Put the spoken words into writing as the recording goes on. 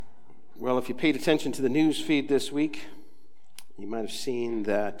Well, if you paid attention to the news feed this week, you might have seen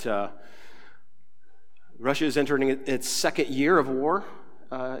that Russia is entering its second year of war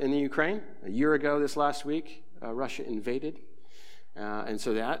in the Ukraine. A year ago this last week, Russia invaded. And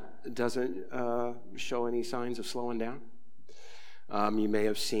so that doesn't show any signs of slowing down. You may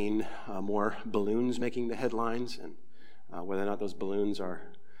have seen more balloons making the headlines, and whether or not those balloons are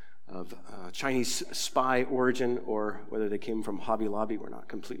of Chinese spy origin or whether they came from Hobby Lobby, we're not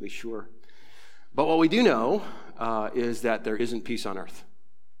completely sure. But what we do know is that there isn't peace on earth.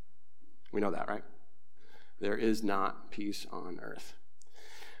 We know that, right? There is not peace on earth.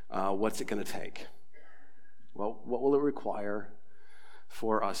 What's it going to take? Well, what will it require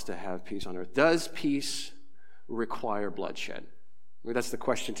for us to have peace on earth? Does peace require bloodshed? Well, that's the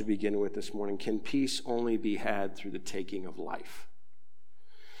question to begin with this morning. Can peace only be had through the taking of life?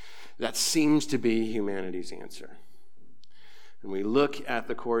 That seems to be humanity's answer. And we look at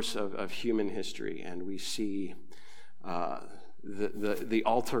the course of human history and we see the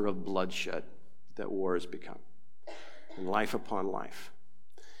altar of bloodshed that war has become, and life upon life.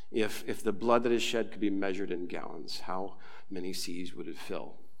 If the blood that is shed could be measured in gallons, how many seas would it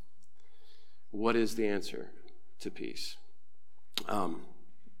fill? What is the answer to peace?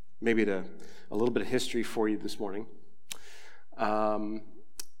 Maybe a little bit of history for you this morning.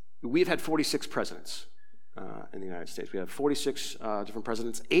 We've had 46 presidents in the United States. We have 46 different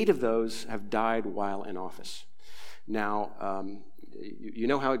presidents. 8 of those have died while in office. Now, you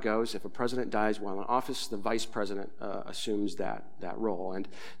know how it goes. If a president dies while in office, the vice president assumes that role. And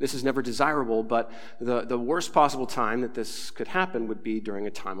this is never desirable, but the worst possible time that this could happen would be during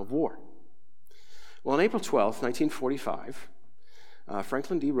a time of war. Well, on April 12th, 1945,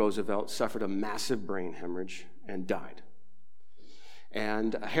 Franklin D. Roosevelt suffered a massive brain hemorrhage and died.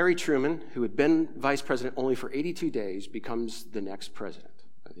 And Harry Truman, who had been vice president only for 82 days, becomes the next president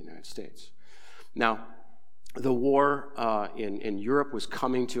of the United States. Now, the war in Europe was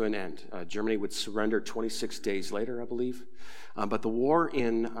coming to an end. Germany would surrender 26 days later, I believe. But the war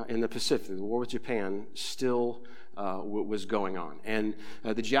in the Pacific, the war with Japan, still was going on. And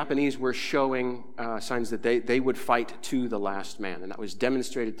the Japanese were showing signs that they would fight to the last man. And that was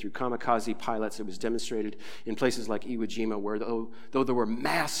demonstrated through kamikaze pilots. It was demonstrated in places like Iwo Jima, where though there were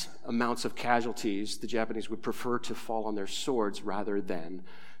mass amounts of casualties, the Japanese would prefer to fall on their swords rather than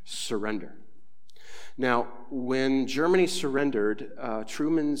surrender. Now, when Germany surrendered,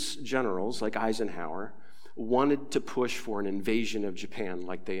 Truman's generals, like Eisenhower, wanted to push for an invasion of Japan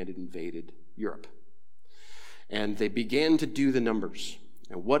like they had invaded Europe. And they began to do the numbers.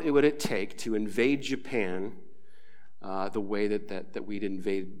 And what would it take to invade Japan the way that we'd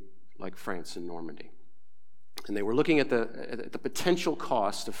invade like France and Normandy? And they were looking at the potential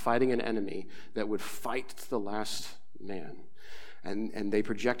cost of fighting an enemy that would fight to the last man. And they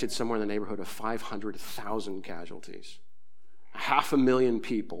projected somewhere in the neighborhood of 500,000 casualties. 500,000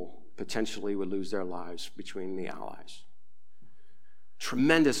 people potentially would lose their lives between the Allies.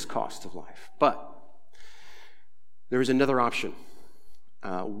 Tremendous cost of life. But there is another option.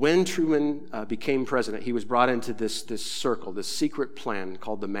 When Truman became president, he was brought into this circle, this secret plan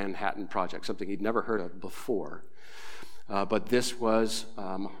called the Manhattan Project, something he'd never heard of before. But this was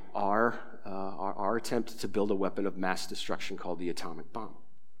our attempt to build a weapon of mass destruction called the atomic bomb.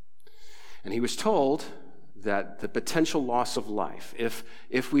 And he was told that the potential loss of life,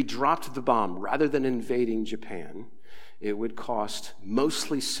 if we dropped the bomb rather than invading Japan, it would cost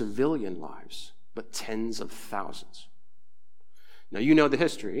mostly civilian lives, but tens of thousands. Now, you know the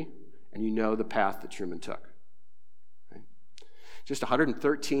history, and you know the path that Truman took. Right? Just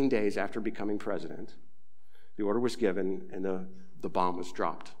 113 days after becoming president, the order was given, and the bomb was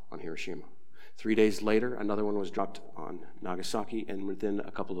dropped on Hiroshima. 3 days later, another one was dropped on Nagasaki, and within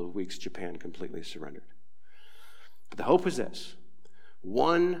a couple of weeks, Japan completely surrendered. But the hope was this: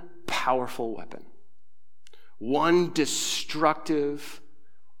 one powerful weapon, one destructive,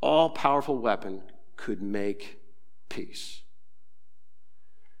 all-powerful weapon could make peace.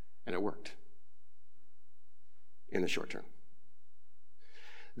 And it worked in the short term.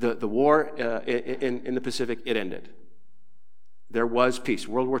 The war in the Pacific, it ended. There was peace.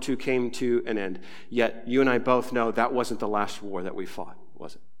 World War II came to an end. Yet you and I both know that wasn't the last war that we fought,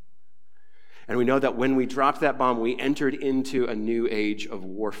 was it? And we know that when we dropped that bomb, we entered into a new age of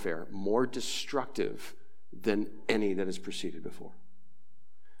warfare, more destructive than any that has preceded before.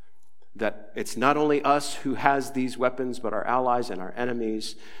 That it's not only us who has these weapons, but our allies and our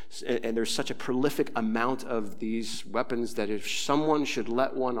enemies. And there's such a prolific amount of these weapons that if someone should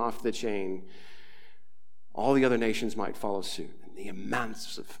let one off the chain, all the other nations might follow suit. And the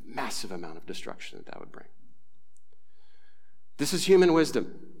massive amount of destruction that would bring. This is human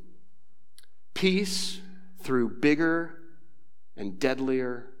wisdom. peace through bigger and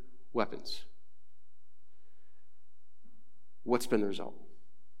deadlier weapons. What's been the result?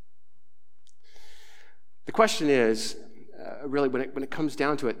 The question is, really, when it comes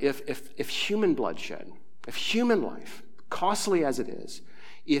down to it, if human bloodshed, if human life, costly as it is,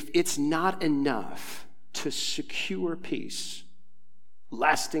 if it's not enough to secure peace,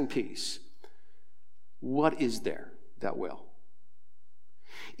 lasting peace, what is there that will?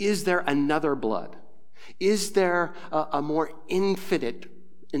 Is there another blood? Is there a more infinitely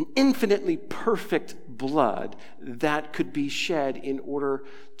perfect blood that could be shed in order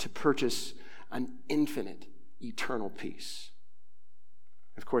to purchase an infinite, eternal peace?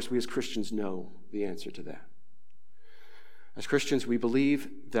 Of course, we as Christians know the answer to that. As Christians, we believe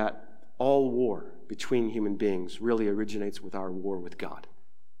that all war between human beings really originates with our war with God.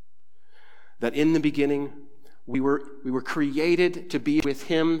 That in the beginning, we were created to be with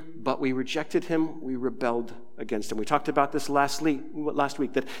him, but we rejected him, we rebelled against him. We talked about this last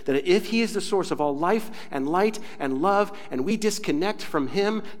week, that if he is the source of all life and light and love, and we disconnect from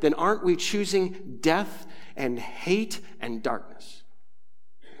him, then aren't we choosing death and hate and darkness?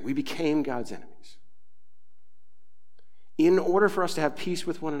 We became God's enemies. In order for us to have peace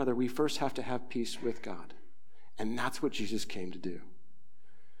with one another, we first have to have peace with God. And that's what Jesus came to do.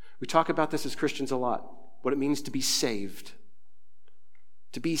 We talk about this as Christians a lot, what it means to be saved.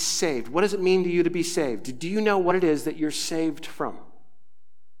 To be saved. What does it mean to you to be saved? Do you know what it is that you're saved from?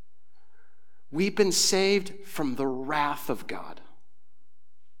 We've been saved from the wrath of God.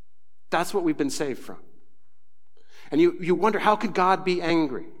 That's what we've been saved from. And you wonder, how could God be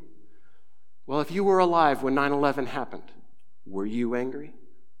angry? Well, if you were alive when 9/11 happened, were you angry?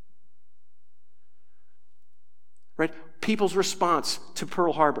 Right? People's response to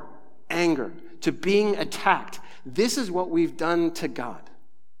Pearl Harbor, anger, to being attacked. This is what we've done to God.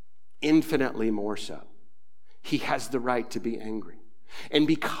 Infinitely more so. He has the right to be angry. And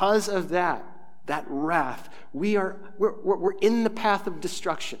because of that wrath, we're in the path of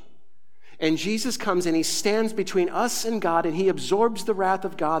destruction. And Jesus comes and he stands between us and God, and he absorbs the wrath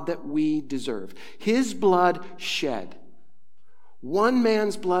of God that we deserve. His blood shed. One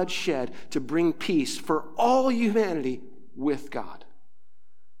man's blood shed to bring peace for all humanity with God.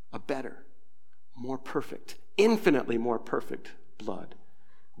 A better, more perfect, infinitely more perfect blood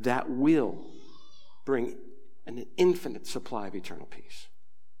that will bring an infinite supply of eternal peace.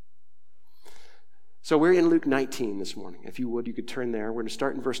 So we're in Luke 19 this morning. If you would, you could turn there. We're going to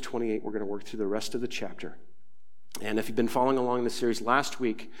start in verse 28. We're going to work through the rest of the chapter. And if you've been following along in the series, last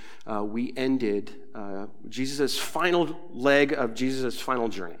week we ended Jesus' final leg of Jesus' final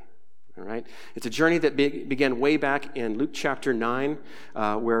journey. All right? It's a journey that began way back in Luke chapter 9,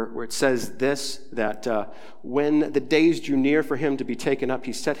 where it says this, that when the days drew near for him to be taken up,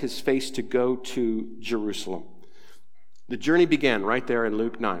 he set his face to go to Jerusalem. The journey began right there in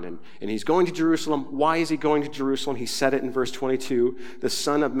Luke 9, and he's going to Jerusalem. Why is he going to Jerusalem? He said it in verse 22, the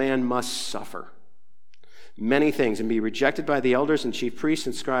Son of Man must suffer many things and be rejected by the elders and chief priests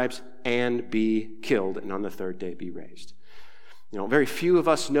and scribes and be killed, and on the third day be raised. You know, very few of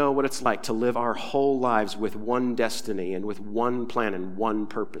us know what it's like to live our whole lives with one destiny and with one plan and one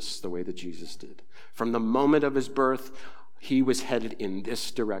purpose, the way that Jesus did. From the moment of his birth, he was headed in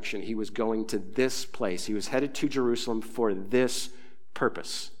this direction. He was going to this place. He was headed to Jerusalem for this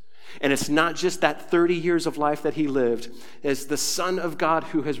purpose. And it's not just that 30 years of life that he lived as the Son of God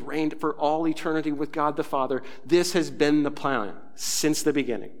who has reigned for all eternity with God the Father. This has been the plan since the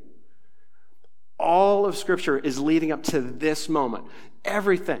beginning. All of Scripture is leading up to this moment.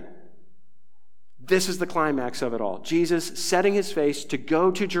 Everything. This is the climax of it all. Jesus setting his face to go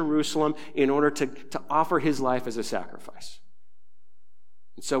to Jerusalem in order to offer his life as a sacrifice.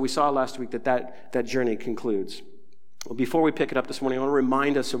 And so we saw last week that journey concludes. Well, before we pick it up this morning, I want to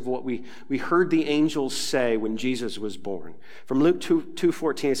remind us of what we heard the angels say when Jesus was born. From Luke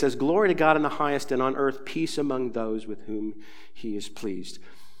 2:14, it says, "Glory to God in the highest, and on earth peace among those with whom he is pleased."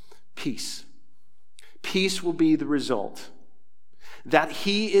 Peace. Peace will be the result. That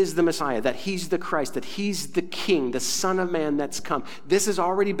he is the Messiah, that he's the Christ, that he's the King, the Son of Man that's come. This has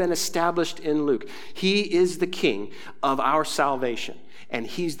already been established in Luke. He is the King of our salvation, and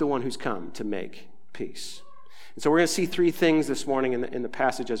he's the one who's come to make peace. And so we're going to see three things this morning in the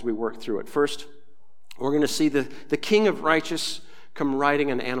passage as we work through it. First, we're going to see the King of righteousness come riding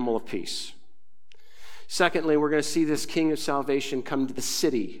an animal of peace. Secondly, we're going to see this King of salvation come to the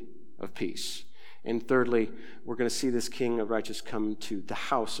city of peace. And thirdly, we're going to see this King of righteousness come to the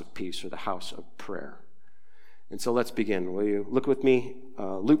house of peace, or the house of prayer. And so let's begin. Will you look with me?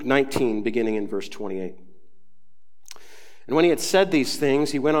 Luke 19, beginning in verse 28. And when he had said these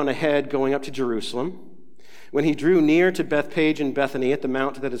things, he went on ahead, going up to Jerusalem. When he drew near to Bethpage and Bethany at the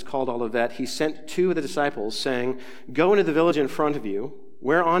mount that is called Olivet, he sent two of the disciples, saying, "Go into the village in front of you,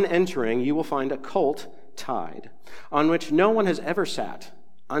 where on entering you will find a colt tied, on which no one has ever sat.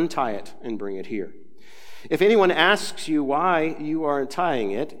 Untie it and bring it here. If anyone asks you why you are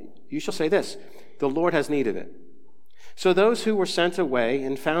untying it, you shall say this, 'The Lord has need of it.'" So those who were sent away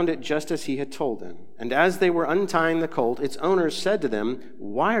and found it just as he had told them. And as they were untying the colt, its owners said to them,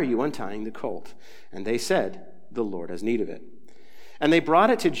 "Why are you untying the colt?" And they said, "The Lord has need of it." And they brought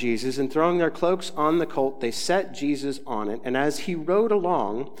it to Jesus, and throwing their cloaks on the colt, they set Jesus on it. And as he rode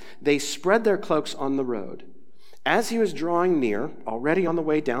along, they spread their cloaks on the road. As he was drawing near, already on the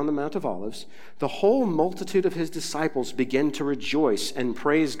way down the Mount of Olives, the whole multitude of his disciples began to rejoice and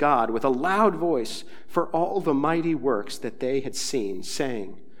praise God with a loud voice for all the mighty works that they had seen,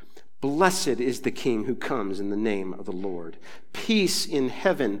 saying, "Blessed is the King who comes in the name of the Lord. Peace in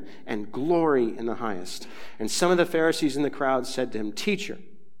heaven and glory in the highest." And some of the Pharisees in the crowd said to him, "Teacher,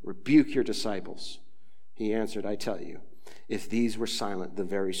 rebuke your disciples." He answered, "I tell you, if these were silent, the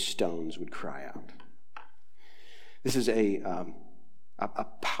very stones would cry out." This is a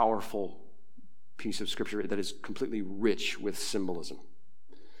powerful piece of scripture that is completely rich with symbolism.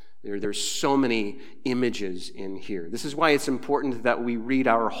 There's so many images in here. This is why it's important that we read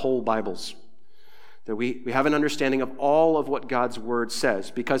our whole Bibles, that we have an understanding of all of what God's word says,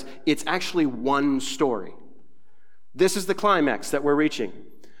 because it's actually one story. This is the climax that we're reaching,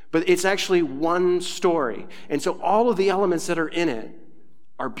 but it's actually one story. And so all of the elements that are in it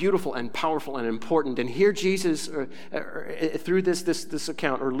are beautiful and powerful and important. And here Jesus, through this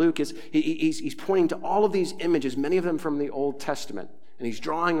account, or Luke, he's pointing to all of these images, many of them from the Old Testament, and he's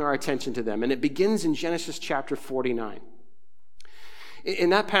drawing our attention to them. And it begins in Genesis chapter 49. In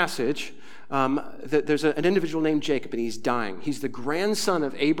that passage, there's an individual named Jacob, and he's dying. He's the grandson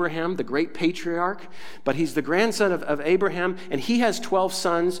of Abraham, the great patriarch, but he's the grandson of Abraham, and he has 12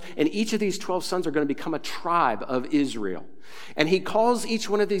 sons, and each of these 12 sons are going to become a tribe of Israel. And he calls each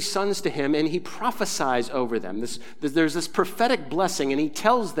one of these sons to him, and he prophesies over them. There's this prophetic blessing, and he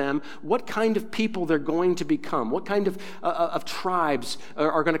tells them what kind of people they're going to become, what kind of tribes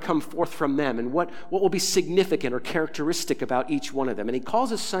are going to come forth from them, and what will be significant or characteristic about each one of them. And he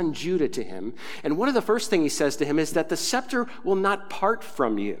calls his son Judah to him, and one of the first things he says to him is that the scepter will not part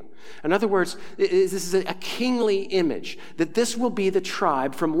from you. In other words, this is a kingly image, that this will be the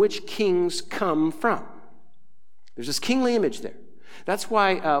tribe from which kings come from. There's this kingly image there. That's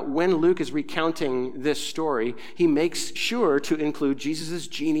why when Luke is recounting this story, he makes sure to include Jesus'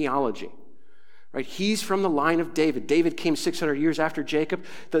 genealogy. Right? He's from the line of David. David came 600 years after Jacob,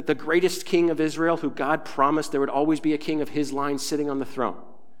 the greatest king of Israel, who God promised there would always be a king of his line sitting on the throne.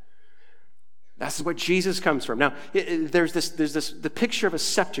 That's where Jesus comes from. Now, there's the picture of a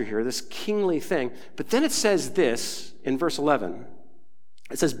scepter here, this kingly thing. But then it says this in verse 11.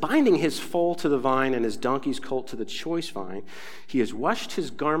 It says, "Binding his foal to the vine and his donkey's colt to the choice vine, he has washed his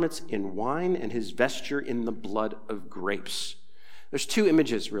garments in wine and his vesture in the blood of grapes." There's two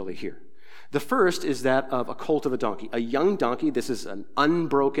images really here. The first is that of a colt of a donkey. A young donkey, this is an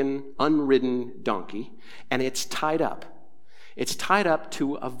unbroken, unridden donkey, and it's tied up. It's tied up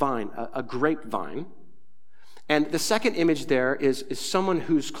to a vine, a grapevine. And the second image there is someone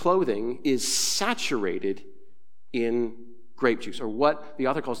whose clothing is saturated in grape juice, or what the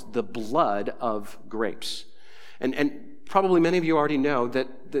author calls the blood of grapes. And probably many of you already know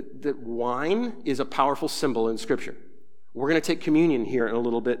that wine is a powerful symbol in Scripture. We're going to take communion here in a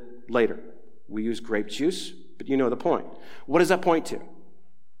little bit later. We use grape juice, but you know the point. What does that point to?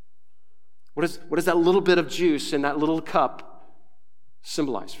 What does that little bit of juice in that little cup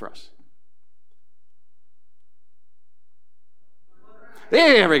symbolize for us?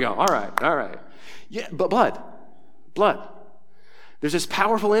 There we go. All right. Yeah, but blood. There's this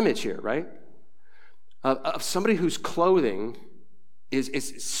powerful image here, right? Of somebody whose clothing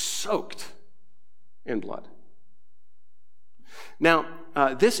is soaked in blood. Now,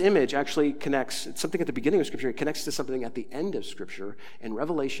 this image actually connects, it's something at the beginning of Scripture, it connects to something at the end of Scripture in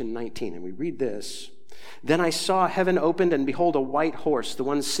Revelation 19. And we read this. "Then I saw heaven opened, and behold, a white horse. The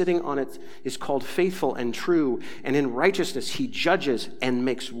one sitting on it is called Faithful and True, and in righteousness he judges and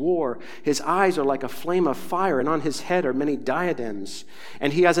makes war. His eyes are like a flame of fire, and on his head are many diadems.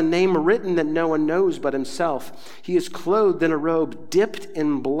 And he has a name written that no one knows but himself. He is clothed in a robe dipped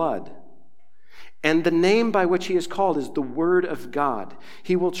in blood. And the name by which he is called is the Word of God.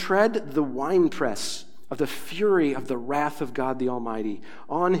 He will tread the winepress of the fury of the wrath of God the Almighty.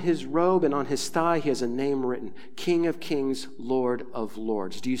 On his robe and on his thigh he has a name written, King of Kings, Lord of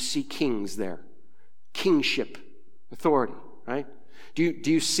Lords." Do you see kings there? Kingship authority, right? Do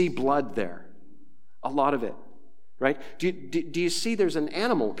you see blood there? A lot of it, right? Do you see there's an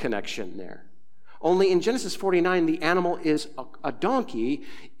animal connection there? Only in Genesis 49, the animal is a donkey.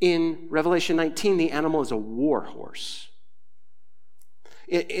 In Revelation 19, the animal is a war horse.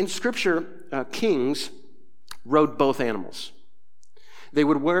 In Scripture, kings rode both animals. They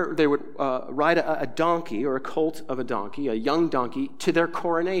would ride a donkey or a colt of a donkey, a young donkey, to their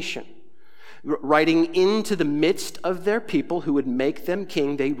coronation. Riding into the midst of their people who would make them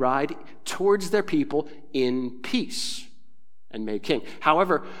king, they ride towards their people in peace and made king.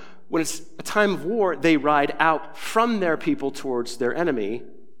 However, when it's a time of war, they ride out from their people towards their enemy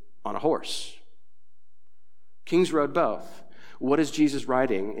on a horse. Kings rode both. What is Jesus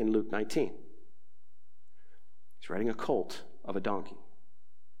riding in Luke 19? He's riding a colt of a donkey,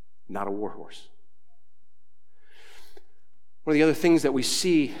 not a war horse. One of the other things that we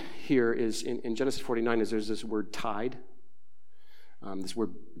see here is in Genesis 49 is there's this word tied, this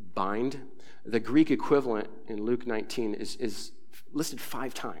word bind. The Greek equivalent in Luke 19 is listed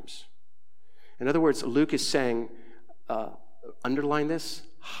 5 times. In other words, Luke is saying, underline this,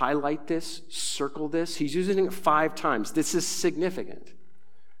 highlight this, circle this. He's using it 5 times. This is significant.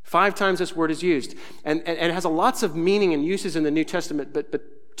 5 times this word is used. And it has lots of meaning and uses in the New Testament, but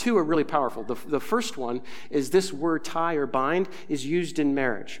 2 are really powerful. The first one is this word tie or bind is used in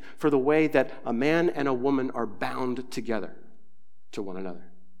marriage for the way that a man and a woman are bound together to one another.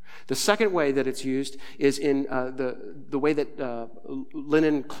 The second way that it's used is in the way that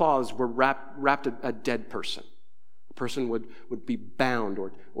linen cloths were wrapped a dead person. A person would be bound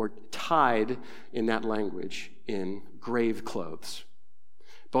or tied in that language in grave clothes.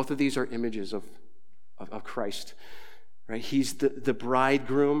 Both of these are images of Christ. Right? He's the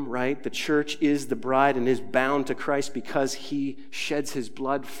bridegroom, right? The church is the bride and is bound to Christ because he sheds his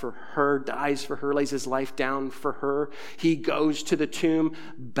blood for her, dies for her, lays his life down for her. He goes to the tomb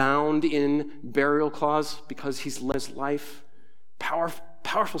bound in burial cloths because he's led his life.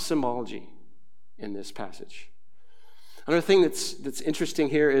 Powerful symbology in this passage. Another thing that's interesting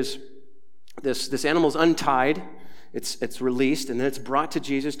here is this animal's untied. It's released, and then it's brought to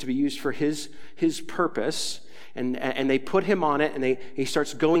Jesus to be used for his purpose. And they put him on it, and he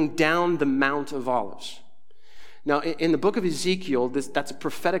starts going down the Mount of Olives. Now, in the book of Ezekiel, that's a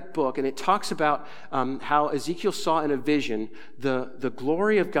prophetic book, and it talks about how Ezekiel saw in a vision the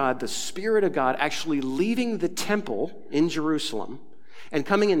glory of God, the Spirit of God, actually leaving the temple in Jerusalem and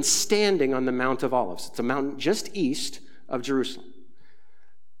coming and standing on the Mount of Olives. It's a mountain just east of Jerusalem.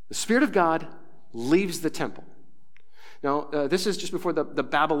 The Spirit of God leaves the temple. Now, this is just before the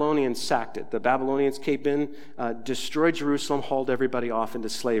Babylonians sacked it. The Babylonians came in, destroyed Jerusalem, hauled everybody off into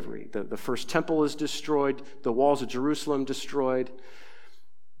slavery. The first temple is destroyed, the walls of Jerusalem destroyed.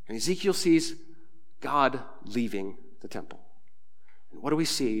 And Ezekiel sees God leaving the temple. And what do we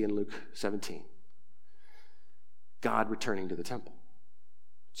see in Luke 17? God returning to the temple.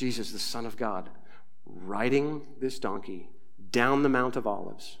 Jesus, the Son of God, riding this donkey down the Mount of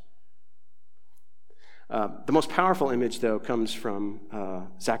Olives. The most powerful image, though, comes from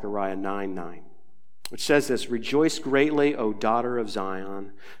Zechariah 9:9, which says this: "Rejoice greatly, O daughter of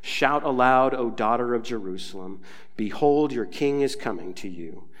Zion. Shout aloud, O daughter of Jerusalem. Behold, your king is coming to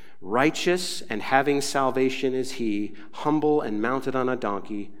you. Righteous and having salvation is he, humble and mounted on a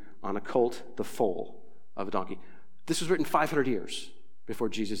donkey, on a colt, the foal of a donkey." This was written 500 years before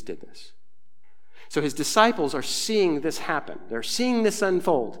Jesus did this. So his disciples are seeing this happen. They're seeing this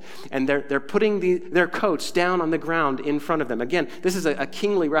unfold, and they're putting their coats down on the ground in front of them. Again, this is a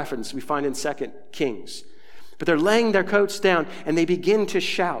kingly reference we find in 2 Kings. But they're laying their coats down, and they begin to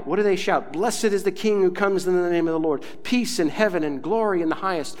shout. What do they shout? "Blessed is the King who comes in the name of the Lord. Peace in heaven and glory in the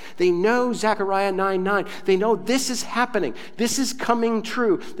highest." They know Zechariah 9:9. They know this is happening. This is coming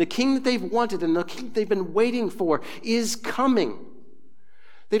true. The king that they've wanted and the king that they've been waiting for is coming.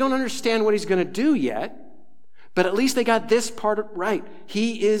 They don't understand what he's going to do yet, but at least they got this part right.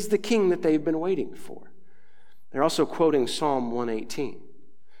 He is the king that they've been waiting for. They're also quoting Psalm 118,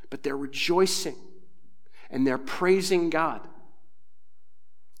 but they're rejoicing and they're praising God.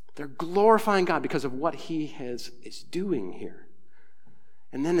 They're glorifying God because of what he is doing here.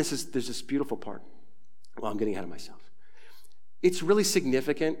 And then there's this beautiful part. Well, I'm getting ahead of myself. It's really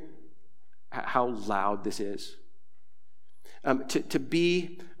significant how loud this is. To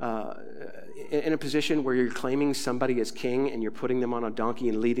be in a position where you're claiming somebody as king and you're putting them on a donkey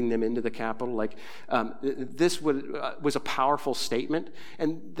and leading them into the capital, this was a powerful statement.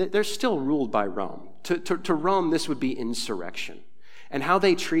 And they're still ruled by Rome. To Rome, this would be insurrection. And how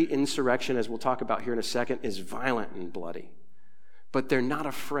they treat insurrection, as we'll talk about here in a second, is violent and bloody. But they're not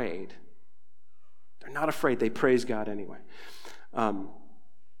afraid They're not afraid. They praise God anyway.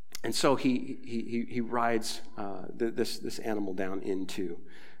 And so he rides this animal down into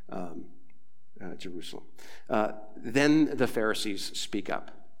Jerusalem. Then the Pharisees speak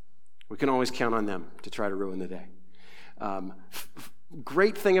up. We can always count on them to try to ruin the day.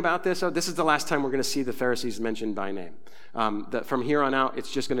 Great thing about this, this is the last time we're going to see the Pharisees mentioned by name. That from here on out,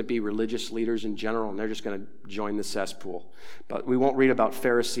 it's just going to be religious leaders in general, and they're just going to join the cesspool. But we won't read about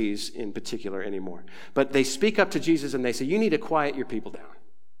Pharisees in particular anymore. But they speak up to Jesus and they say, you need to quiet your people down.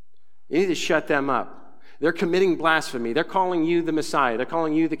 You need to shut them up. They're committing blasphemy. They're calling you the Messiah. They're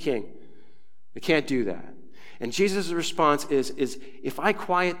calling you the king. They can't do that. And Jesus' response is if I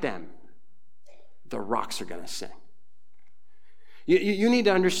quiet them, the rocks are going to sing. You need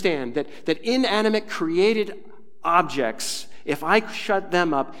to understand that inanimate created objects, if I shut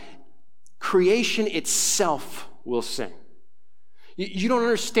them up, creation itself will sing. You don't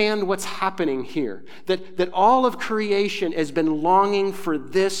understand what's happening here. That all of creation has been longing for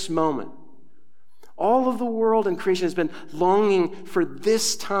this moment. All of the world and creation has been longing for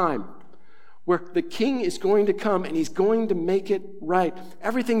this time where the king is going to come and he's going to make it right.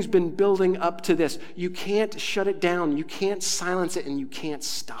 Everything's been building up to this. You can't shut it down. You can't silence it, and you can't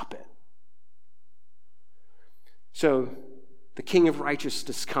stop it. So the King of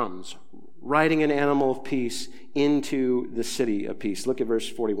Righteousness comes, riding an animal of peace into the city of peace. Look at verse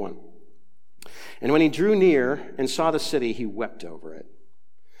 41. And when he drew near and saw the city, he wept over it,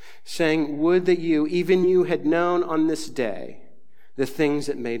 saying, would that you, even you, had known on this day the things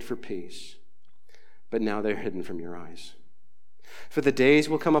that made for peace. But now they're hidden from your eyes. For the days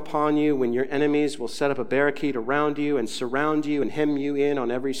will come upon you when your enemies will set up a barricade around you and surround you and hem you in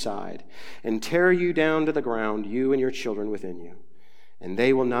on every side and tear you down to the ground, you and your children within you. And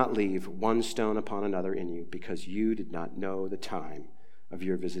they will not leave one stone upon another in you because you did not know the time of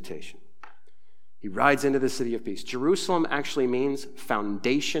your visitation. He rides into the city of peace. Jerusalem actually means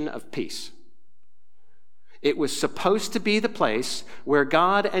foundation of peace. It was supposed to be the place where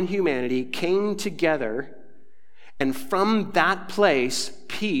God and humanity came together, and from that place,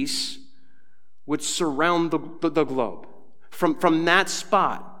 peace would surround the globe. From that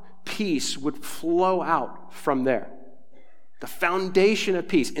spot, peace would flow out from there. The foundation of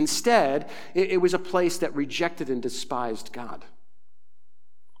peace. Instead, it was a place that rejected and despised God.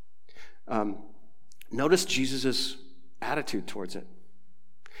 Notice Jesus' attitude towards it.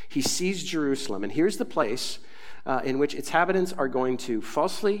 He sees Jerusalem, and here's the place in which its inhabitants are going to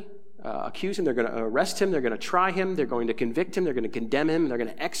falsely accuse him. They're going to arrest him. They're going to try him. They're going to convict him. They're going to condemn him. They're going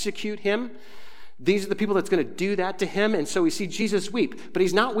to execute him. These are the people that's going to do that to him. And so we see Jesus weep, but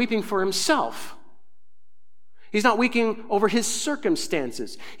he's not weeping for himself. He's not weeping over his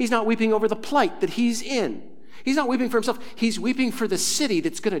circumstances. He's not weeping over the plight that he's in. He's not weeping for himself. He's weeping for the city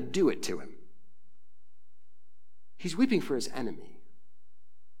that's going to do it to him. He's weeping for his enemy.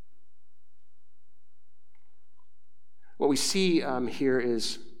 What we see here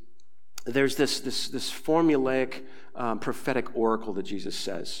is there's this formulaic prophetic oracle that Jesus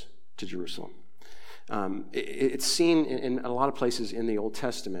says to Jerusalem. It's seen in a lot of places in the Old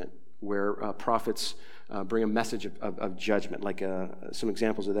Testament where prophets bring a message of judgment. Like some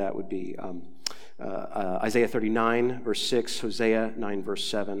examples of that would be Isaiah 39, verse 6, Hosea 9, verse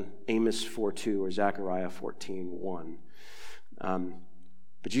 7, Amos 4:2, or Zechariah 14:1.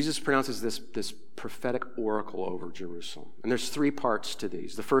 But Jesus pronounces this prophetic oracle over Jerusalem. And there's three parts to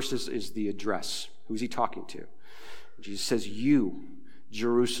these. The first is the address. Who's he talking to? Jesus says, you,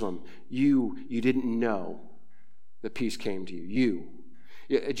 Jerusalem, you didn't know that peace came to you.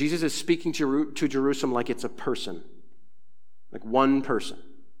 Jesus is speaking to Jerusalem like it's a person, like one person.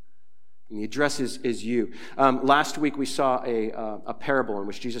 And the address is you. Last week we saw a parable in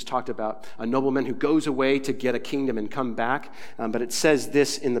which Jesus talked about a nobleman who goes away to get a kingdom and come back. But it says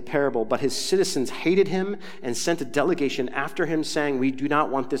this in the parable, but his citizens hated him and sent a delegation after him saying, we do not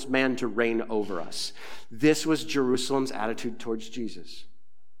want this man to reign over us. This was Jerusalem's attitude towards Jesus.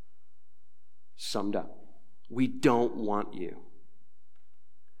 Summed up. We don't want you.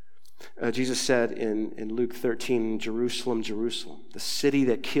 Jesus said in Luke 13, Jerusalem, Jerusalem, the city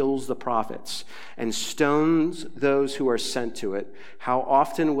that kills the prophets and stones those who are sent to it, how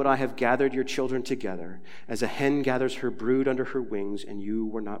often would I have gathered your children together as a hen gathers her brood under her wings, and you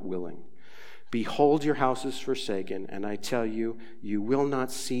were not willing. Behold, your house is forsaken, and I tell you, you will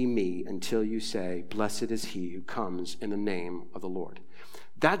not see me until you say, blessed is he who comes in the name of the Lord.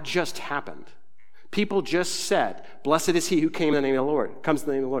 That just happened. People just said, blessed is he who came in the name of the Lord, comes in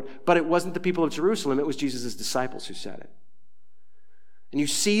the name of the Lord. But it wasn't the people of Jerusalem, it was Jesus' disciples who said it. And you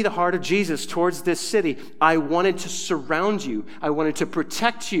see the heart of Jesus towards this city. I wanted to surround you. I wanted to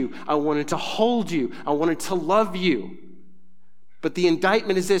protect you. I wanted to hold you. I wanted to love you. But the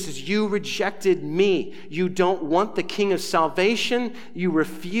indictment is this, is you rejected me. You don't want the King of salvation. You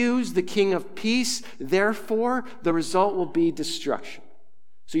refuse the King of peace. Therefore, the result will be destruction.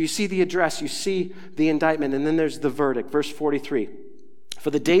 So you see the address, you see the indictment, and then there's the verdict. Verse 43. For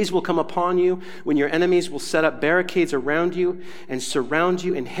the days will come upon you when your enemies will set up barricades around you and surround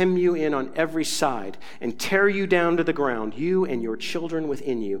you and hem you in on every side and tear you down to the ground, you and your children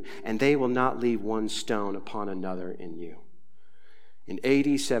within you, and they will not leave one stone upon another in you. In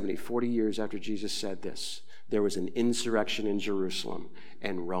AD 70, 40 years after Jesus said this, there was an insurrection in Jerusalem,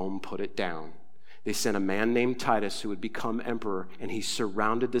 and Rome put it down. They sent a man named Titus who would become emperor, and he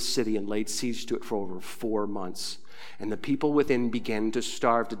surrounded the city and laid siege to it for over 4 months. And the people within began to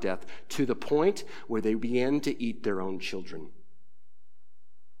starve to death, to the point where they began to eat their own children.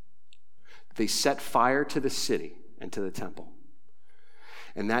 They set fire to the city and to the temple.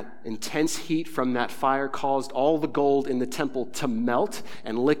 And that intense heat from that fire caused all the gold in the temple to melt,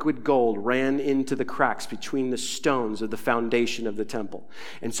 and liquid gold ran into the cracks between the stones of the foundation of the temple.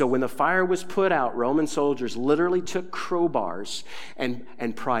 And so when the fire was put out, Roman soldiers literally took crowbars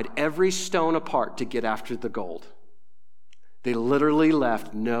and pried every stone apart to get after the gold. They literally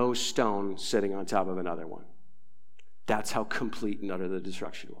left no stone sitting on top of another one. That's how complete and utter the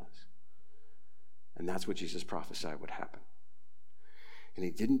destruction was. And that's what Jesus prophesied would happen. And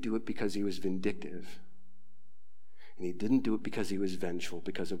he didn't do it because he was vindictive. And he didn't do it because he was vengeful,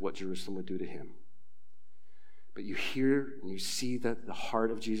 because of what Jerusalem would do to him. But you hear and you see the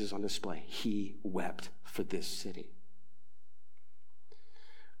heart of Jesus on display. He wept for this city.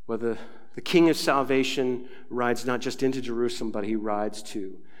 Well, the King of salvation rides not just into Jerusalem, but he rides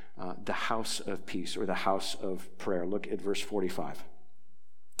to the house of peace, or the house of prayer. Look at verse 45.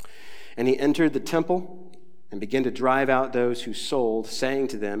 And he entered the temple and began to drive out those who sold, saying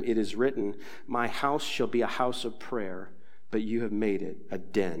to them, "It is written, my house shall be a house of prayer, but you have made it a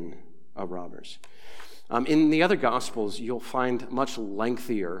den of robbers." In the other Gospels, you'll find much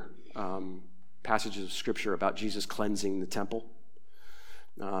lengthier passages of Scripture about Jesus cleansing the temple.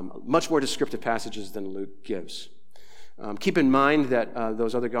 Much more descriptive passages than Luke gives. Keep in mind that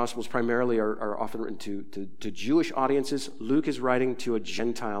those other Gospels primarily are often written to Jewish audiences. Luke is writing to a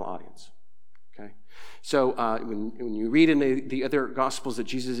Gentile audience. Okay, so when you read in the other Gospels that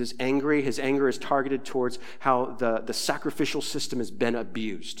Jesus is angry, his anger is targeted towards how the sacrificial system has been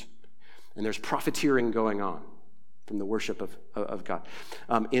abused. And there's profiteering going on from the worship of God.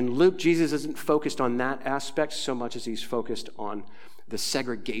 In Luke, Jesus isn't focused on that aspect so much as he's focused on the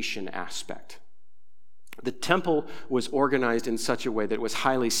segregation aspect. The temple was organized in such a way that it was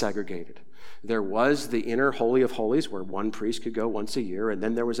highly segregated. There was the inner Holy of Holies where one priest could go once a year, and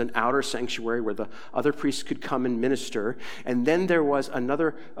then there was an outer sanctuary where the other priests could come and minister, and then there was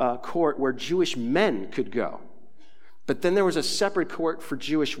another court where Jewish men could go. But then there was a separate court for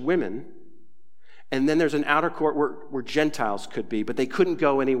Jewish women, and then there's an outer court where Gentiles could be, but they couldn't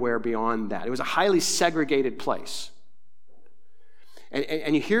go anywhere beyond that. It was a highly segregated place.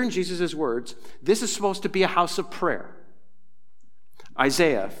 And you hear in Jesus' words, this is supposed to be a house of prayer.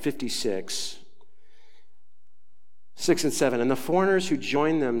 Isaiah 56, 6 and 7. And the foreigners who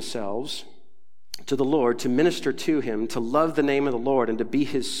join themselves to the Lord to minister to him, to love the name of the Lord and to be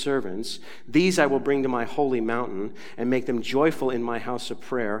his servants, these I will bring to my holy mountain and make them joyful in my house of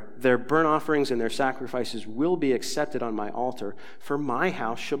prayer. Their burnt offerings and their sacrifices will be accepted on my altar, for my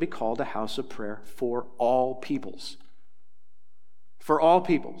house shall be called a house of prayer for all peoples. For all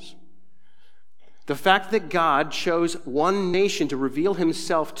peoples. The fact that God chose one nation to reveal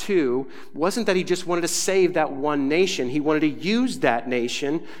himself to wasn't that he just wanted to save that one nation. He wanted to use that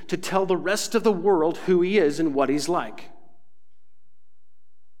nation to tell the rest of the world who he is and what he's like.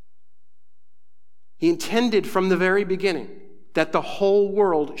 He intended from the very beginning that the whole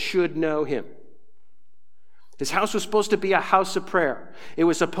world should know him. His house was supposed to be a house of prayer. It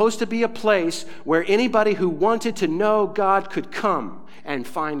was supposed to be a place where anybody who wanted to know God could come and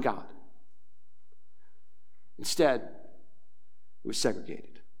find God. Instead, it was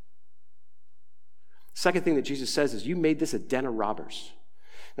segregated. Second thing that Jesus says is, you made this a den of robbers.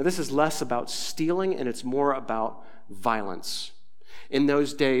 Now, this is less about stealing, and it's more about violence. In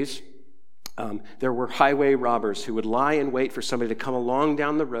those days, there were highway robbers who would lie in wait for somebody to come along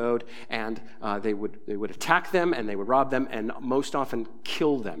down the road, and they would attack them, and they would rob them, and most often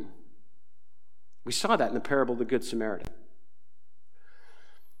kill them. We saw that in the parable of the Good Samaritan.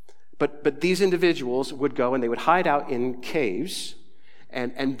 But these individuals would go and they would hide out in caves,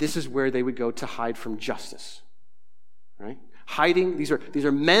 and this is where they would go to hide from justice, right? Hiding, these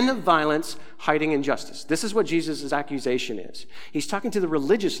are men of violence hiding injustice. This is what Jesus' accusation is. He's talking to the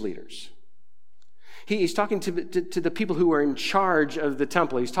religious leaders. He's talking to the people who are in charge of the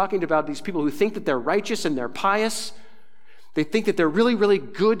temple. He's talking about these people who think that they're righteous and they're pious. They think that they're really, really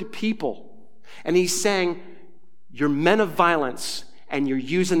good people. And he's saying, you're men of violence and you're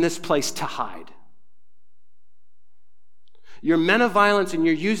using this place to hide. You're men of violence and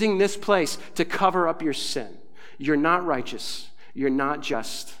you're using this place to cover up your sin. You're not righteous. You're not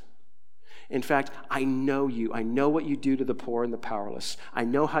just. In fact, I know you. I know what you do to the poor and the powerless. I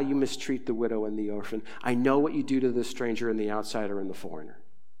know how you mistreat the widow and the orphan. I know what you do to the stranger and the outsider and the foreigner.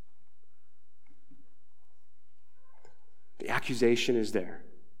 The accusation is there.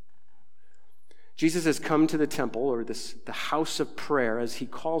 Jesus has come to the temple, or the house of prayer, as he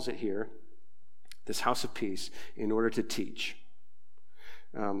calls it here, this house of peace, in order to teach.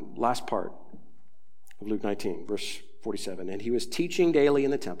 Last part of Luke 19, verse 47. And he was teaching daily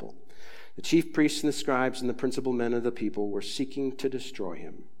in the temple. The chief priests and the scribes and the principal men of the people were seeking to destroy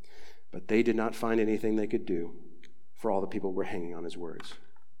him, but they did not find anything they could do, for all the people were hanging on his words.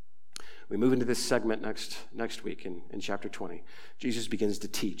 We move into this segment next week in chapter 20. Jesus begins to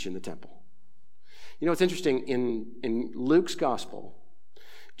teach in the temple. You know, it's interesting, in Luke's gospel,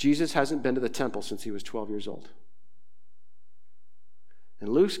 Jesus hasn't been to the temple since he was 12 years old. In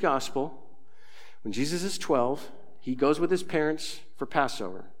Luke's gospel, when Jesus is 12, he goes with his parents for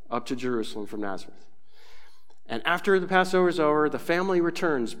Passover up to Jerusalem from Nazareth. And after the Passover is over, the family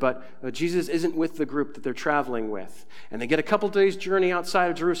returns, but Jesus isn't with the group that they're traveling with. And they get a couple days' journey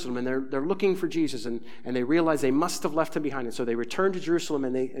outside of Jerusalem, and they're looking for Jesus, and they realize they must have left him behind. And so they return to Jerusalem,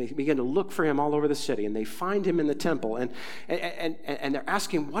 and they begin to look for him all over the city, and they find him in the temple. And they're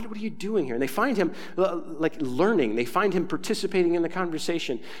asking, what are you doing here? And they find him like learning. They find him participating in the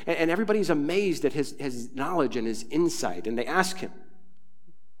conversation. And everybody's amazed at his knowledge and his insight. And they ask him,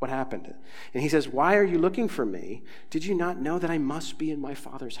 what happened? And he says, why are you looking for me? Did you not know that I must be in my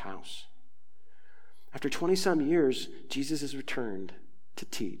Father's house? After 20-some years, Jesus has returned to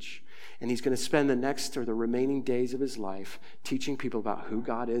teach. And he's going to spend the remaining days of his life teaching people about who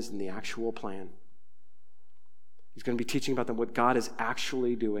God is and the actual plan. He's going to be teaching about them what God is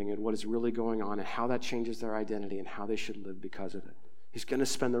actually doing and what is really going on and how that changes their identity and how they should live because of it. He's going to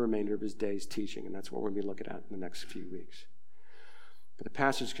spend the remainder of his days teaching, and that's what we're going to be looking at in the next few weeks. But the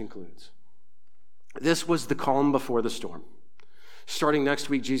passage concludes. This was the calm before the storm. Starting next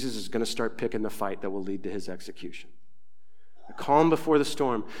week, Jesus is going to start picking the fight that will lead to his execution. The calm before the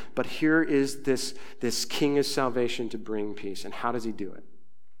storm. But here is this King of salvation to bring peace. And how does he do it?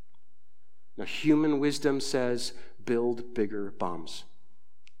 Now, human wisdom says, build bigger bombs.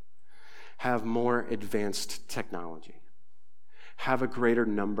 Have more advanced technology. Have a greater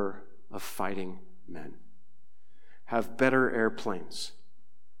number of fighting men. Have better airplanes.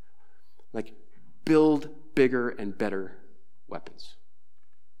 Like, build bigger and better weapons.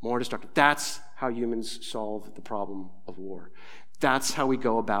 More destructive. That's how humans solve the problem of war. That's how we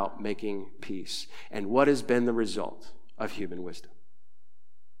go about making peace. And what has been the result of human wisdom?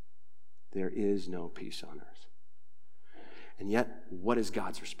 There is no peace on earth. And yet, what is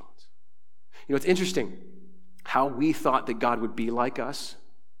God's response? You know, it's interesting how we thought that God would be like us.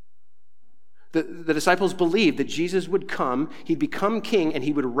 The disciples believed that Jesus would come, he'd become king, and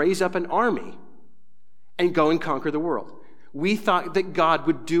he would raise up an army and go and conquer the world. We thought that God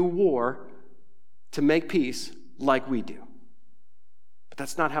would do war to make peace like we do. But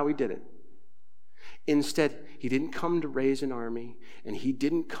that's not how he did it. Instead, he didn't come to raise an army, and he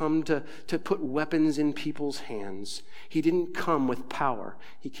didn't come to put weapons in people's hands. He didn't come with power.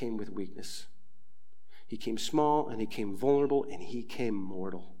 He came with weakness. He came small, and he came vulnerable, and he came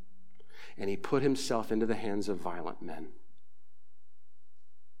mortal. And he put himself into the hands of violent men.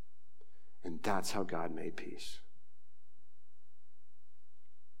 And that's how God made peace.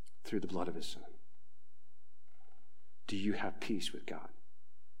 Through the blood of his Son. Do you have peace with God?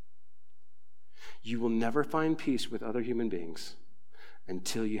 You will never find peace with other human beings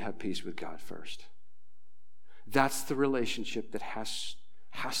until you have peace with God first. That's the relationship that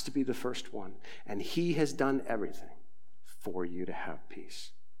has to be the first one. And he has done everything for you to have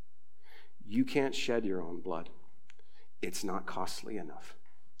peace. You can't shed your own blood. It's not costly enough.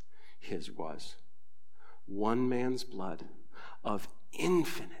 His was. One man's blood of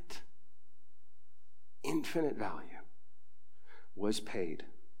infinite value was paid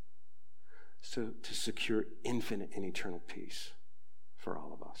to secure infinite and eternal peace for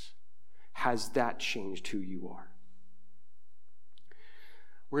all of us. Has that changed who you are?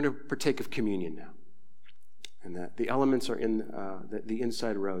 We're going to partake of communion now. And the elements are in the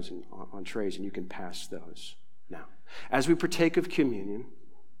inside rows and on trays, and you can pass those now. As we partake of communion,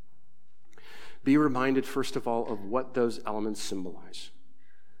 be reminded, first of all, of what those elements symbolize.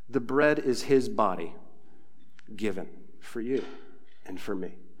 The bread is his body given for you and for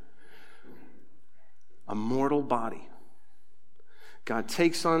me. A mortal body. God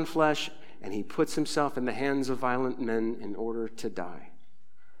takes on flesh and he puts himself in the hands of violent men in order to die.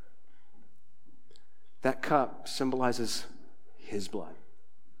 That cup symbolizes his blood.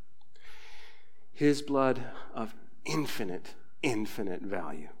 His blood of infinite, infinite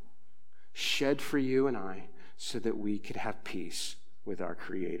value, shed for you and I so that we could have peace with our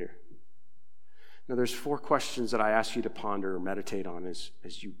Creator. Now, there's 4 questions that I ask you to ponder or meditate on as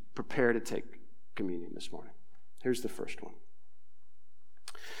you prepare to take communion this morning. Here's the first one.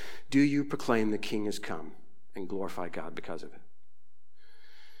 Do you proclaim the King has come and glorify God because of it?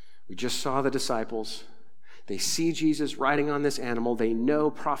 We just saw the disciples. They see Jesus riding on this animal. They know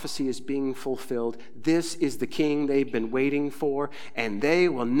prophecy is being fulfilled. This is the King they've been waiting for, and they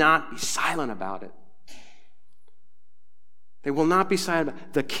will not be silent about it. They will not be silent about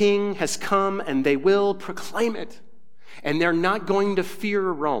it. The King has come, and they will proclaim it. And they're not going to fear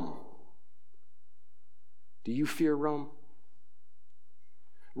Rome. Do you fear Rome?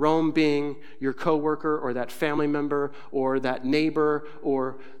 Rome being your coworker or that family member or that neighbor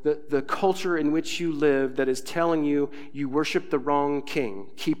or the culture in which you live that is telling you you worship the wrong king.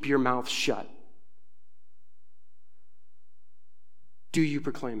 Keep your mouth shut. Do you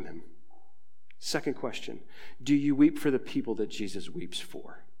proclaim him? Second question, do you weep for the people that Jesus weeps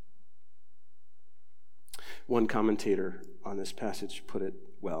for? One commentator on this passage put it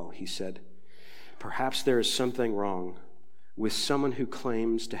well. He said, perhaps there is something wrong with someone who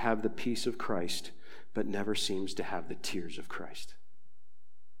claims to have the peace of Christ, but never seems to have the tears of Christ.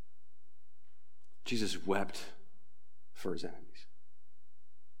 Jesus wept for his enemies.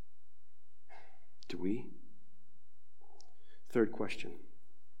 Do we? Third question.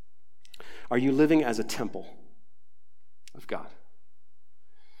 Are you living as a temple of God?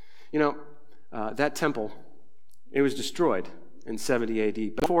 You know, that temple, it was destroyed in 70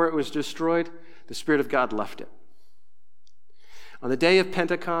 AD. Before it was destroyed, the Spirit of God left it. On the day of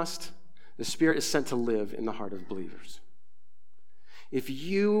Pentecost, the Spirit is sent to live in the heart of believers. If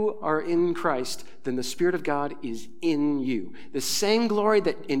you are in Christ, then the Spirit of God is in you. The same glory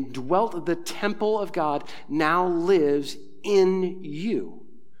that indwelt the temple of God now lives in you.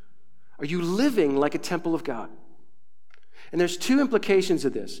 Are you living like a temple of God? And there's 2 implications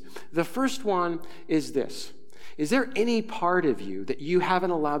of this. The first one is this. Is there any part of you that you haven't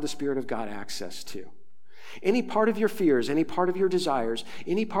allowed the Spirit of God access to? Any part of your fears, any part of your desires,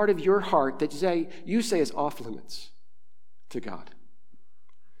 any part of your heart that you say is off limits to God?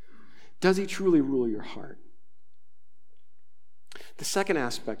 Does he truly rule your heart? The second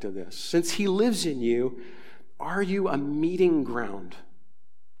aspect of this, since he lives in you, are you a meeting ground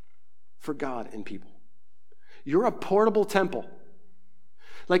for God and people? You're a portable temple.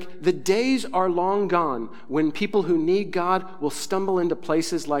 Like, the days are long gone when people who need God will stumble into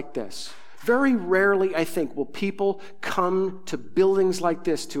places like this. Very rarely, I think, will people come to buildings like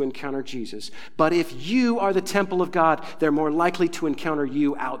this to encounter Jesus. But if you are the temple of God, they're more likely to encounter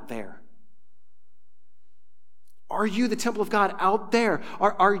you out there. Are you the temple of God out there?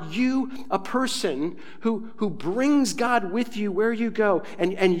 Are you a person who brings God with you where you go,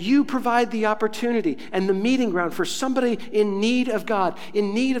 and you provide the opportunity and the meeting ground for somebody in need of God,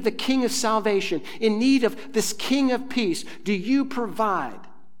 in need of the King of salvation, in need of this King of peace? Do you provide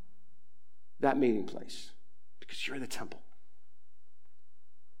that meeting place? Because you're the temple.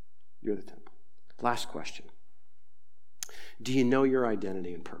 You're the temple. Last question. Do you know your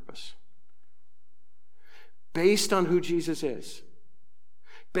identity and purpose? Based on who Jesus is,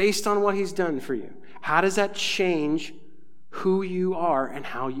 based on what he's done for you, how does that change who you are and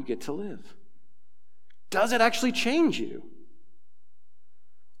how you get to live? Does it actually change you?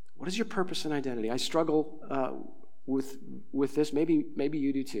 What is your purpose and identity? I struggle with this. Maybe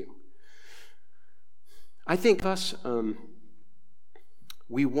you do too. I think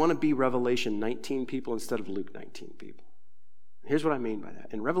we want to be Revelation 19 people instead of Luke 19 people. Here's what I mean by that.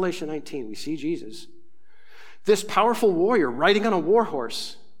 In Revelation 19, we see Jesus, this powerful warrior riding on a war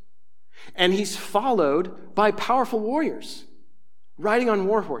horse, and he's followed by powerful warriors riding on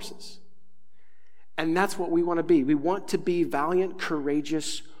war horses. And that's what we want to be. We want to be valiant,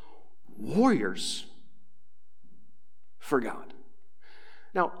 courageous warriors for God.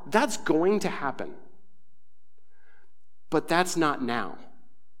 Now, that's going to happen, but that's not now.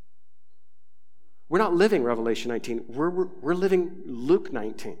 We're not living Revelation 19. We're living Luke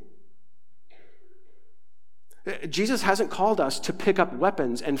 19. Jesus hasn't called us to pick up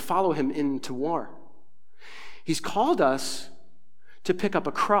weapons and follow him into war. He's called us to pick up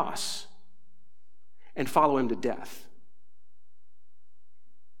a cross and follow him to death.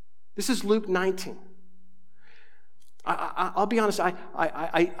 This is Luke 19. I'll be honest,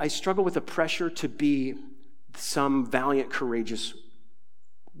 I struggle with the pressure to be some valiant, courageous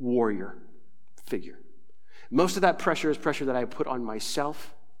warrior figure. Most of that pressure is pressure that I put on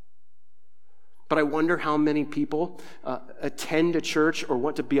myself. But I wonder how many people attend a church or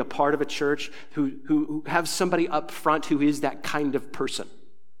want to be a part of a church who have somebody up front who is that kind of person,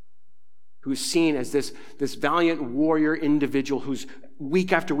 who's seen as this valiant warrior individual who's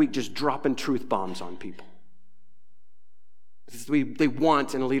week after week just dropping truth bombs on people. This is what they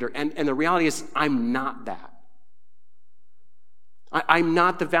want in a leader. And the reality is, I'm not that. I'm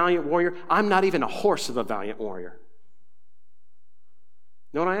not the valiant warrior. I'm not even a horse of a valiant warrior.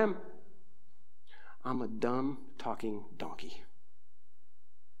 You know what I am? I'm a dumb, talking donkey.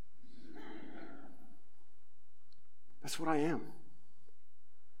 That's what I am.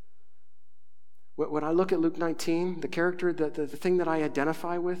 When I look at Luke 19, the character, the thing that I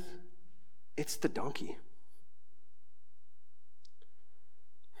identify with, it's the donkey.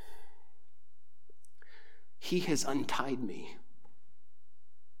 He has untied me.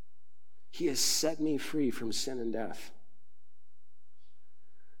 He has set me free from sin and death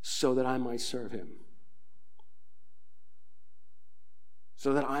so that I might serve him.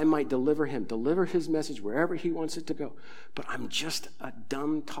 So that I might deliver his message wherever he wants it to go. But I'm just a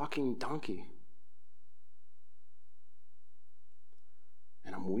dumb, talking donkey.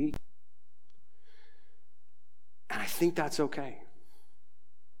 And I'm weak. And I think that's okay.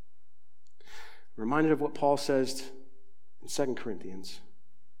 I'm reminded of what Paul says in 2 Corinthians.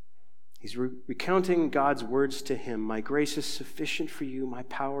 He's recounting God's words to him. My grace is sufficient for you. My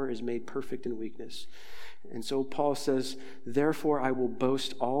power is made perfect in weakness. And so Paul says, therefore I will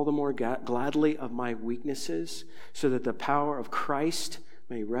boast all the more gladly of my weaknesses, so that the power of Christ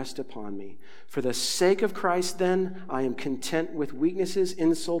may rest upon me. For the sake of Christ, then, I am content with weaknesses,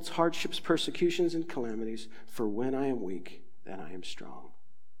 insults, hardships, persecutions, and calamities. For when I am weak, then I am strong.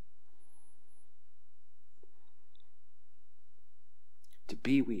 To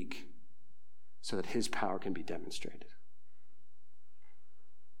be weak so that his power can be demonstrated.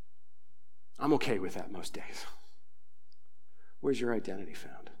 I'm okay with that most days. Where's your identity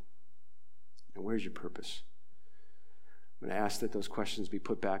found? And where's your purpose? I'm going to ask that those questions be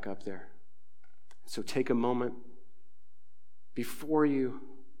put back up there. So take a moment before you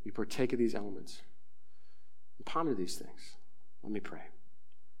partake of these elements and ponder these things. Let me pray.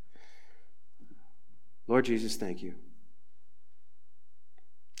 Lord Jesus, thank you.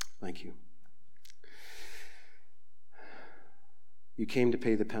 Thank you. You came to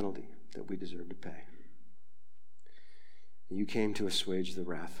pay the penalty that we deserve to pay. You came to assuage the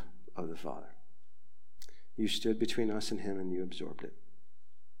wrath of the Father. You stood between us and him and you absorbed it.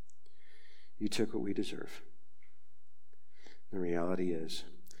 You took what we deserve. The reality is,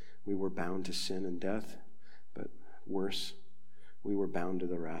 we were bound to sin and death, but worse, we were bound to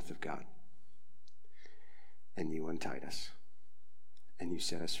the wrath of God. And you untied us, and you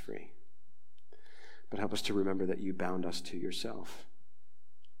set us free. But help us to remember that you bound us to yourself,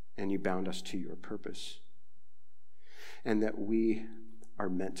 and you bound us to your purpose, and that we are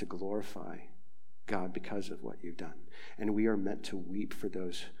meant to glorify God because of what you've done. And we are meant to weep for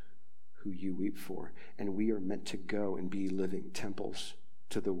those who you weep for. And we are meant to go and be living temples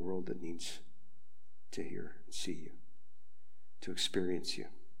to the world that needs to hear and see you, to experience you.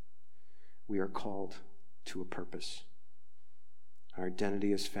 We are called to a purpose. Our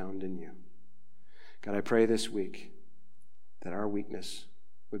identity is found in you. God, I pray this week that our weakness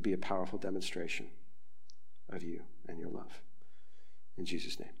would be a powerful demonstration of you and your love. In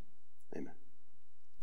Jesus' name, amen.